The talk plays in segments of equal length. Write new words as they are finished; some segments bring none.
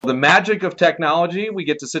The magic of technology, we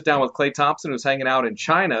get to sit down with Klay Thompson, who's hanging out in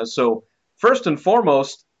China. So, first and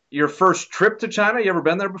foremost, your first trip to China, you ever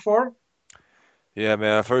been there before? Yeah,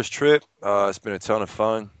 man, first trip. It's been a ton of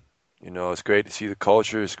fun. It's great to see the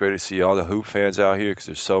culture. It's great to see all the hoop fans out here because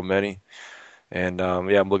there's so many. And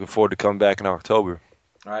yeah, I'm looking forward to coming back in October.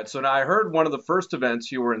 All right. So, now I heard one of the first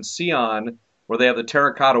events you were in Sion, where they have the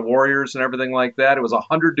terracotta warriors and everything like that. It was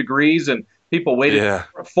 100 degrees, and people waited Yeah,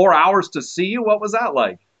 4 hours to see you. What was that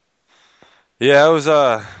like? yeah,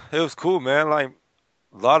 it was cool, man. Like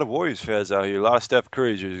a lot of Warriors fans out here, a lot of Steph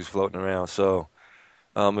Curry jerseys floating around. So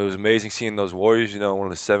it was amazing seeing those Warriors. One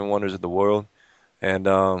of the seven wonders of the world. And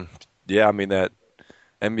yeah, I mean that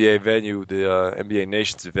NBA venue, the NBA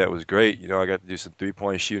Nations event was great. I got to do some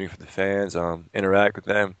three-point shooting for the fans, interact with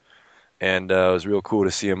them. And it was real cool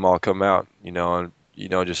to see them all come out, and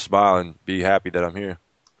just smile and be happy that I'm here.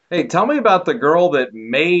 Hey, tell me about the girl that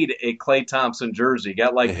made a Klay Thompson jersey.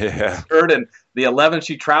 Got like the Yeah, shirt and the 11.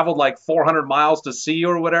 She traveled like 400 miles to see you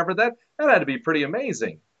or whatever. That had to be pretty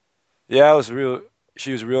amazing. yeah, it was real.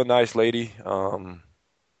 She was a real nice lady. I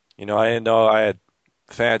didn't know I had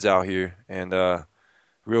fans out here, and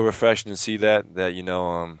real refreshing to see that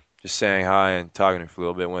just saying hi and talking to her for a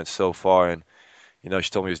little bit went so far, and she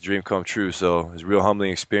told me it was a dream come true. So it was a real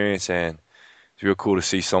humbling experience, and it's real cool to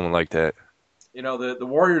see someone like that. The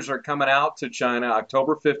Warriors are coming out to China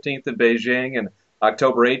October 15th in Beijing and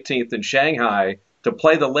October 18th in Shanghai to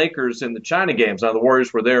play the Lakers in the China games. Now, the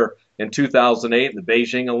Warriors were there in 2008 in the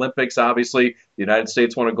Beijing Olympics. Obviously, the United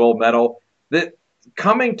States won a gold medal. That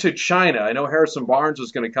coming to China, I know Harrison Barnes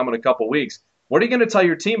is going to come in a couple weeks. What are you going to tell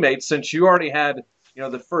your teammates since you already had,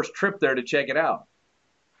 the first trip there to check it out?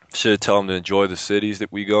 Should tell them to enjoy the cities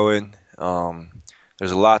that we go in.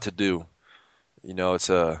 There's a lot to do. It's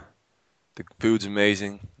the food's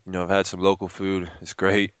amazing. I've had some local food. It's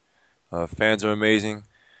great. Fans are amazing,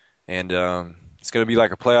 and it's gonna be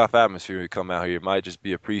like a playoff atmosphere when we come out here. It might just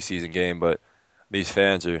be a preseason game, but these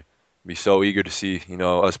fans are be so eager to see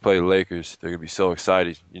us play the Lakers. They're gonna be so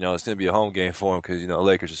excited. It's gonna be a home game for them because the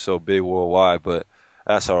Lakers are so big worldwide. But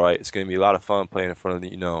that's all right. It's gonna be a lot of fun playing in front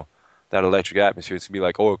of that electric atmosphere. It's gonna be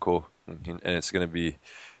like Oracle, and it's gonna be.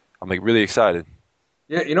 I'm like really excited.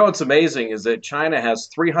 Yeah, what's amazing is that China has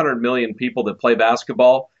 300 million people that play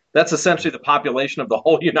basketball. That's essentially the population of the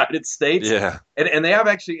whole United States. Yeah. And they have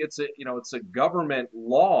actually it's a government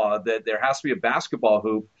law that there has to be a basketball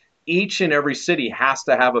hoop. Each and every city has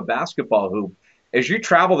to have a basketball hoop. As you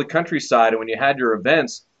travel the countryside and when you had your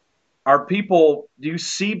events, are people do you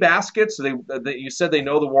see baskets? You said they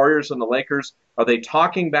know the Warriors and the Lakers. Are they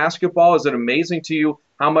talking basketball? Is it amazing to you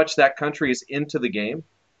how much that country is into the game?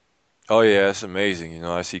 Oh yeah, it's amazing.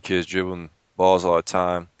 I see kids dribbling balls all the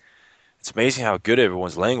time. It's amazing how good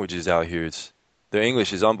everyone's language is out here. Their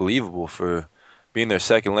English is unbelievable for being their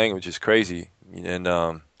second language is crazy, and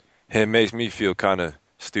it makes me feel kind of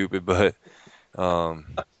stupid, but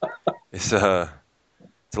um, it's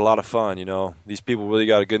it's a lot of fun. These people really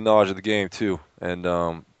got a good knowledge of the game too, and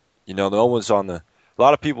no one's on the. A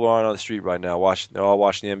lot of people aren't on the street right now watching. They're all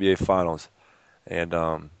watching the NBA finals, and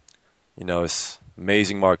it's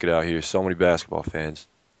amazing market out here. So many basketball fans.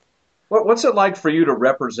 What's it like for you to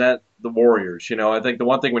represent the Warriors? I think the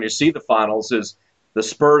one thing when you see the finals is the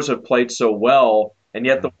Spurs have played so well, and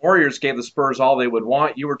yet the Warriors gave the Spurs all they would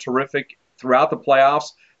want. You were terrific throughout the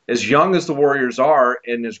playoffs. As young as the Warriors are,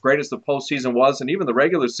 and as great as the postseason was, and even the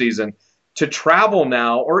regular season, to travel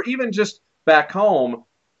now, or even just back home,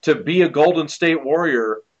 to be a Golden State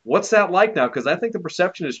Warrior, what's that like now? Because I think the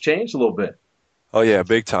perception has changed a little bit. Oh yeah,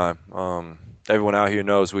 big time. Everyone out here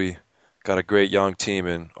knows we got a great young team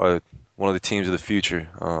and are one of the teams of the future.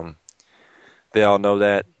 They all know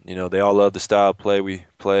that. They all love the style of play we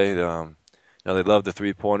play. They love the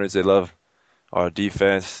three pointers. They love our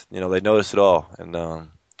defense. They notice it all. And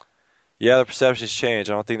yeah, the perception's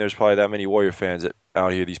changed. I don't think there's probably that many Warrior fans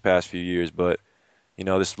out here these past few years, but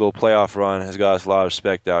this little playoff run has got us a lot of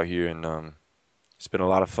respect out here, and it's been a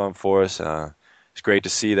lot of fun for us. It's great to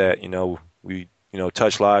see that we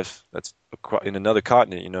touch lives that's in another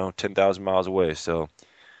continent, 10,000 miles away. So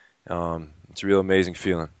it's a real amazing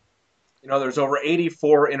feeling. There's over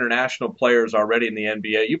 84 international players already in the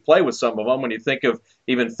NBA. You play with some of them. When you think of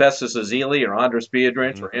even Festus Ezeli or Andres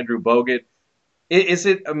Biedrins Mhm. or Andrew Bogut, is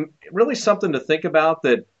it really something to think about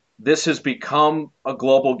that this has become a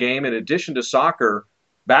global game in addition to soccer,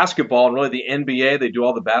 basketball, and really the NBA? They do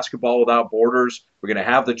all the basketball without borders. We're going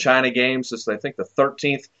to have the China games. This is, I think, the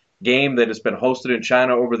 13th game that has been hosted in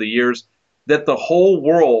China over the years. That the whole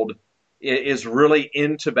world is really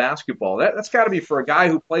into basketball. That's got to be for a guy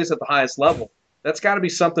who plays at the highest level. That's got to be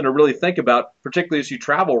something to really think about, particularly as you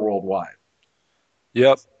travel worldwide.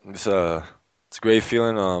 Yep, it's a great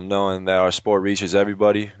feeling knowing that our sport reaches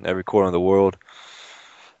everybody in every corner of the world.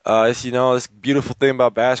 It's a beautiful thing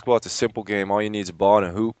about basketball. It's a simple game. All you need is a ball and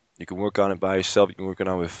a hoop. You can work on it by yourself. You can work on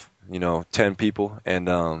it with 10 people,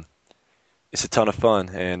 and it's a ton of fun.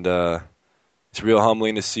 And it's real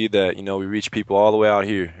humbling to see that we reach people all the way out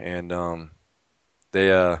here, and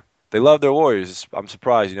they uh, they love their Warriors. I'm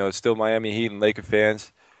surprised. It's still Miami Heat and Laker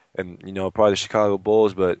fans, and probably the Chicago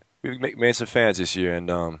Bulls, but we made some fans this year,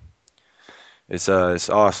 and it's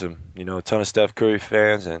awesome. A ton of Steph Curry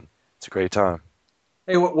fans, and it's a great time.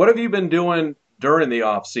 Hey, what have you been doing during the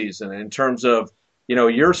off season in terms of,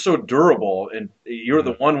 you're so durable and you're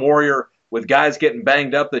the Mhm. one warrior with guys getting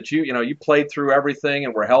banged up that you played through everything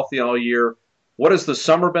and were healthy all year. What has the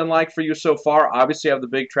summer been like for you so far? Obviously, you have the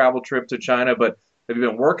big travel trip to China, but have you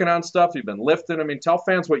been working on stuff? You've been lifting? I mean, tell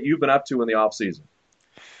fans what you've been up to in the off season.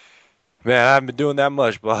 Man, I haven't been doing that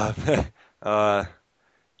much, Bob. uh,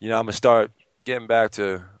 I'm gonna start getting back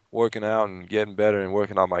to working out and getting better and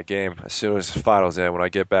working on my game as soon as the finals end. When I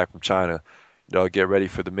get back from China, get ready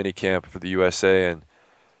for the mini camp for the USA and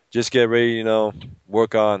just get ready.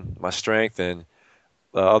 Work on my strength and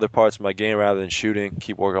other parts of my game rather than shooting.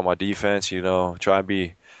 Keep working on my defense. Try and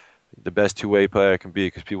be the best two-way player I can be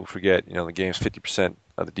because people forget. The game's 50%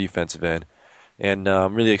 of the defensive end. And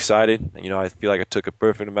I'm really excited. I feel like I took a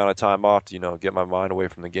perfect amount of time off to, get my mind away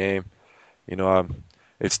from the game.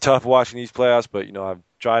 It's tough watching these playoffs, but I'm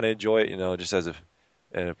trying to enjoy it. Just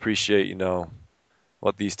and appreciate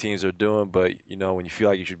what these teams are doing. But when you feel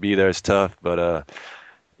like you should be there, it's tough. But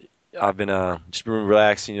I've been just been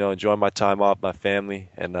relaxing, enjoying my time off, my family,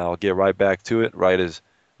 and I'll get right back to it right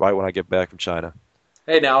when I get back from China.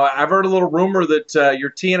 Hey, now I've heard a little rumor that you're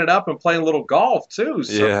teeing it up and playing a little golf too.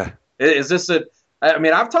 So Yeah, is this a? I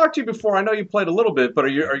mean, I've talked to you before. I know you played a little bit, but are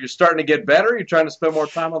you starting to get better? Are you trying to spend more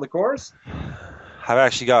time on the course? I've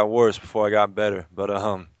actually gotten worse before I got better, but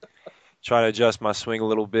trying to adjust my swing a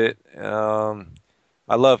little bit.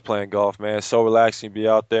 I love playing golf, man. It's so relaxing to be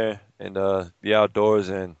out there and be outdoors,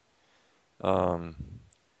 and um,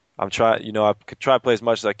 I'm trying. I could try to play as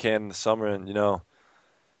much as I can in the summer, and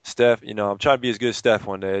Steph. I'm trying to be as good as Steph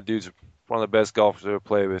one day. That dude's one of the best golfers I've ever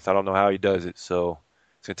played with. I don't know how he does it, so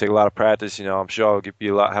it's gonna take a lot of practice. I'm sure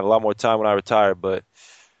I'll have a lot more time when I retire, but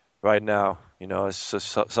right now, it's just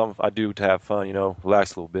something I do to have fun.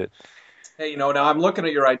 Relax a little bit. Hey, now I'm looking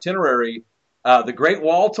at your itinerary. The Great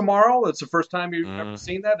Wall tomorrow. That's the first time you've ever Mm.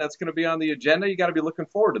 seen that. That's going to be on the agenda. You got to be looking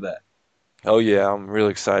forward to that. Oh yeah, I'm really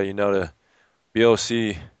excited. To be able to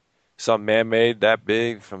see something man-made that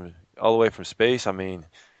big from all the way from space. I mean,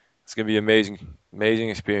 it's gonna be amazing, amazing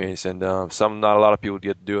experience, and something not a lot of people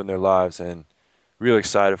get to do in their lives, and really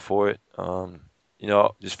excited for it.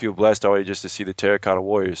 Just feel blessed already just to see the Terracotta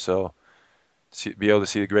Warriors. So be able to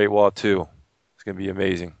see the Great Wall too. It's gonna be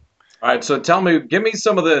amazing. All right. So tell me, give me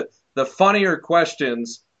some of the funnier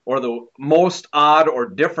questions or the most odd or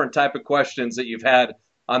different type of questions that you've had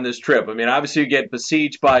on this trip. I mean, obviously you get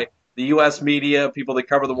besieged by the U.S. media, people that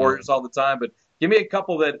cover the Mhm. Warriors all the time, but give me a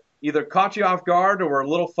couple that either caught you off guard or were a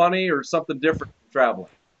little funny or something different from traveling.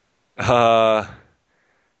 Uh,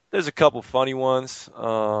 there's a couple funny ones.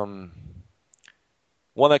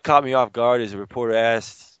 One that caught me off guard is a reporter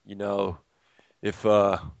asked, if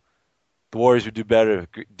the Warriors would do better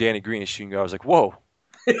if Danny Green is shooting guard. I was like, whoa.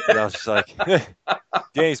 And I was just like,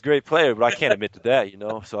 Danny's a great player, but I can't admit to that.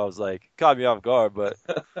 So I was like, caught me off guard, but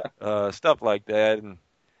stuff like that. And,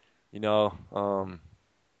 you know, um,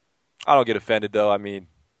 I don't get offended, though. I mean,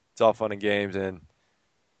 it's all fun and games. And,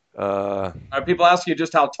 uh, Are people asking you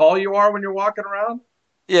just how tall you are when you're walking around?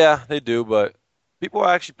 yeah, they do, but people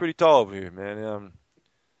are actually pretty tall over here, man.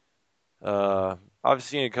 I've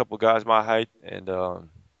seen a couple guys my height, and,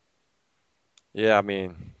 yeah, I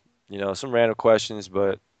mean, some random questions,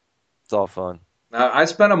 but it's all fun. I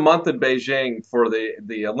spent a month in Beijing for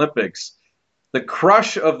the Olympics. The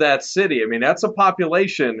crush of that city. I mean, that's a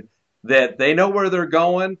population that they know where they're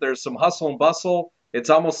going. There's some hustle and bustle. It's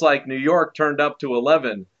almost like New York turned up to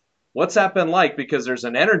 11. What's that been like? Because there's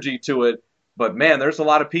an energy to it, but man, there's a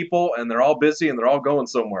lot of people and they're all busy and they're all going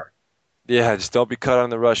somewhere. Yeah, just don't be caught on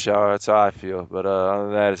the rush hour. That's how I feel. But other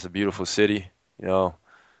than that, it's a beautiful city. You know,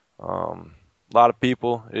 a lot of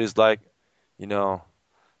people. It is like, you know,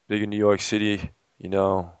 big in New York City. You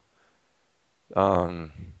know,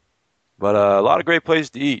 um, but a lot of great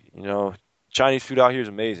places to eat. Chinese food out here is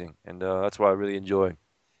amazing, and that's what I really enjoy.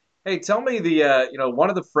 Hey, tell me one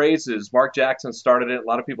of the phrases Mark Jackson started it. A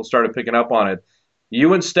lot of people started picking up on it.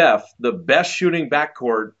 You and Steph, the best shooting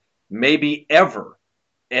backcourt maybe ever.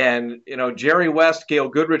 And Jerry West, Gail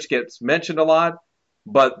Goodrich gets mentioned a lot,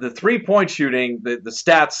 but the 3-point shooting, the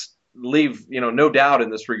stats leave no doubt in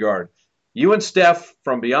this regard. You and Steph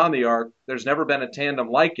from beyond the arc, there's never been a tandem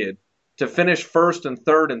like it. To finish first and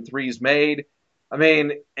third and threes made, I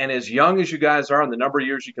mean, and as young as you guys are and the number of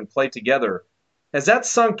years you can play together, has that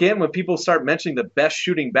sunk in when people start mentioning the best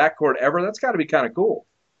shooting backcourt ever? That's got to be kind of cool.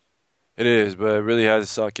 It is, but it really hasn't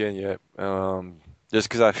sunk in yet. Just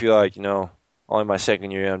because I feel like, only my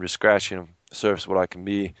second year, I'm just scratching the surface of what I can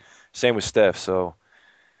be. Same with Steph, so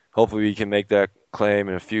hopefully we can make that claim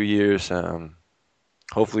in a few years.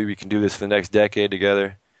 Hopefully we can do this for the next decade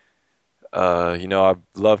together. I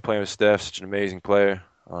love playing with Steph, such an amazing player.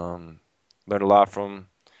 Learned a lot from him,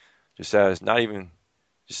 just as not even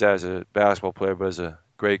just as a basketball player, but as a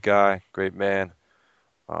great guy, great man.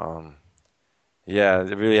 Um, yeah,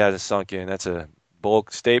 it really hasn't sunk in. That's a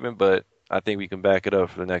bold statement, but I think we can back it up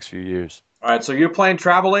for the next few years. All right, so you're playing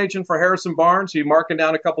travel agent for Harrison Barnes. Are you marking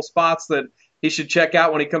down a couple spots that he should check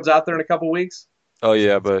out when he comes out there in a couple weeks? Oh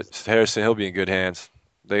yeah, but Harrison, he'll be in good hands.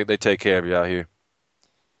 They take care of you out here.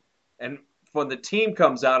 And when the team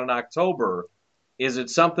comes out in October, is it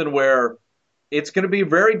something where it's going to be a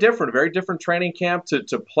very different training camp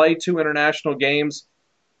to play two international games?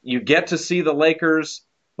 You get to see the Lakers,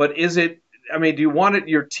 but is it, I mean, do you want it,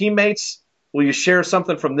 your teammates, will you share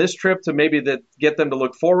something from this trip to maybe that get them to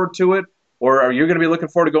look forward to it? Or are you going to be looking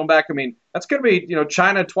forward to going back? I mean, that's going to be,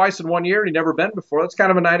 China twice in 1 year and you've never been before. That's kind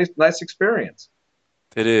of a nice experience.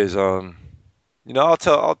 It is.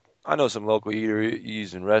 I know some local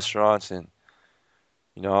eateries and restaurants, and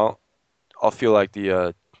I'll feel like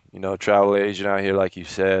the travel agent out here, like you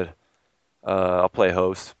said. I'll play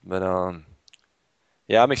host, but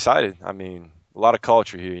yeah, I'm excited. I mean, a lot of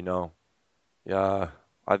culture here, Yeah,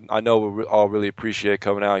 I know all really appreciate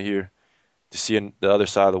coming out here to see the other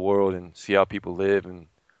side of the world and see how people live and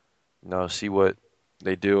see what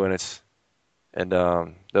they do, and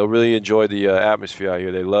they'll really enjoy the atmosphere out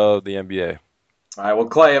here. They love the NBA. All right, well,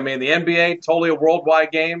 Clay, I mean, the NBA, totally a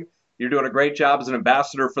worldwide game. You're doing a great job as an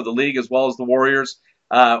ambassador for the league as well as the Warriors.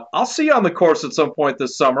 I'll see you on the course at some point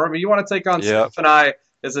this summer. I mean, you want to take on Yeah, Steph and I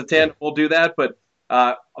as a tandem, we'll do that. But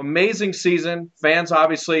amazing season. Fans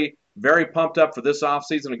obviously very pumped up for this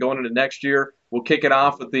offseason and going into next year. We'll kick it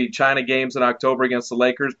off with the China games in October against the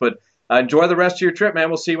Lakers. But enjoy the rest of your trip, man.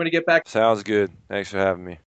 We'll see you when you get back. sounds good. Thanks for having me.